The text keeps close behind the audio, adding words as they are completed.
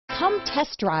Come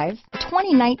test drive the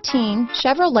 2019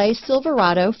 Chevrolet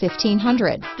Silverado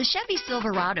 1500. The Chevy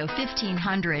Silverado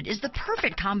 1500 is the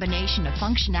perfect combination of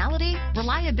functionality,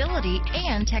 reliability,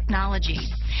 and technology.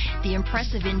 The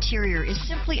impressive interior is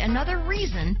simply another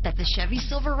reason that the Chevy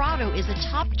Silverado is a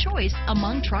top choice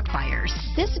among truck buyers.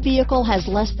 This vehicle has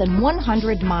less than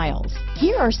 100 miles.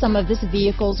 Here are some of this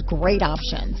vehicle's great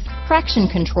options: traction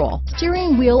control,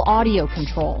 steering wheel audio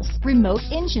controls, remote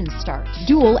engine start,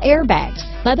 dual airbags,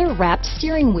 leather-wrapped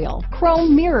steering wheel,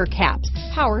 chrome mirror caps,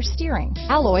 power steering,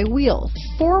 alloy wheels,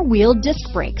 four-wheel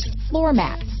disc brakes, floor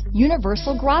mats,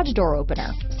 universal garage door opener,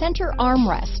 center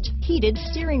armrest, heated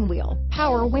steering wheel,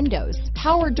 power windows,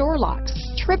 power door locks,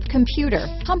 trip computer,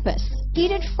 compass,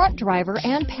 heated front driver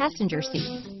and passenger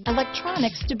seats,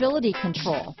 electronic stability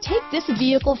control. Take this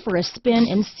vehicle for a spin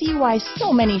and see why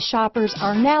so many shoppers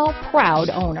are now proud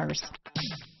owners.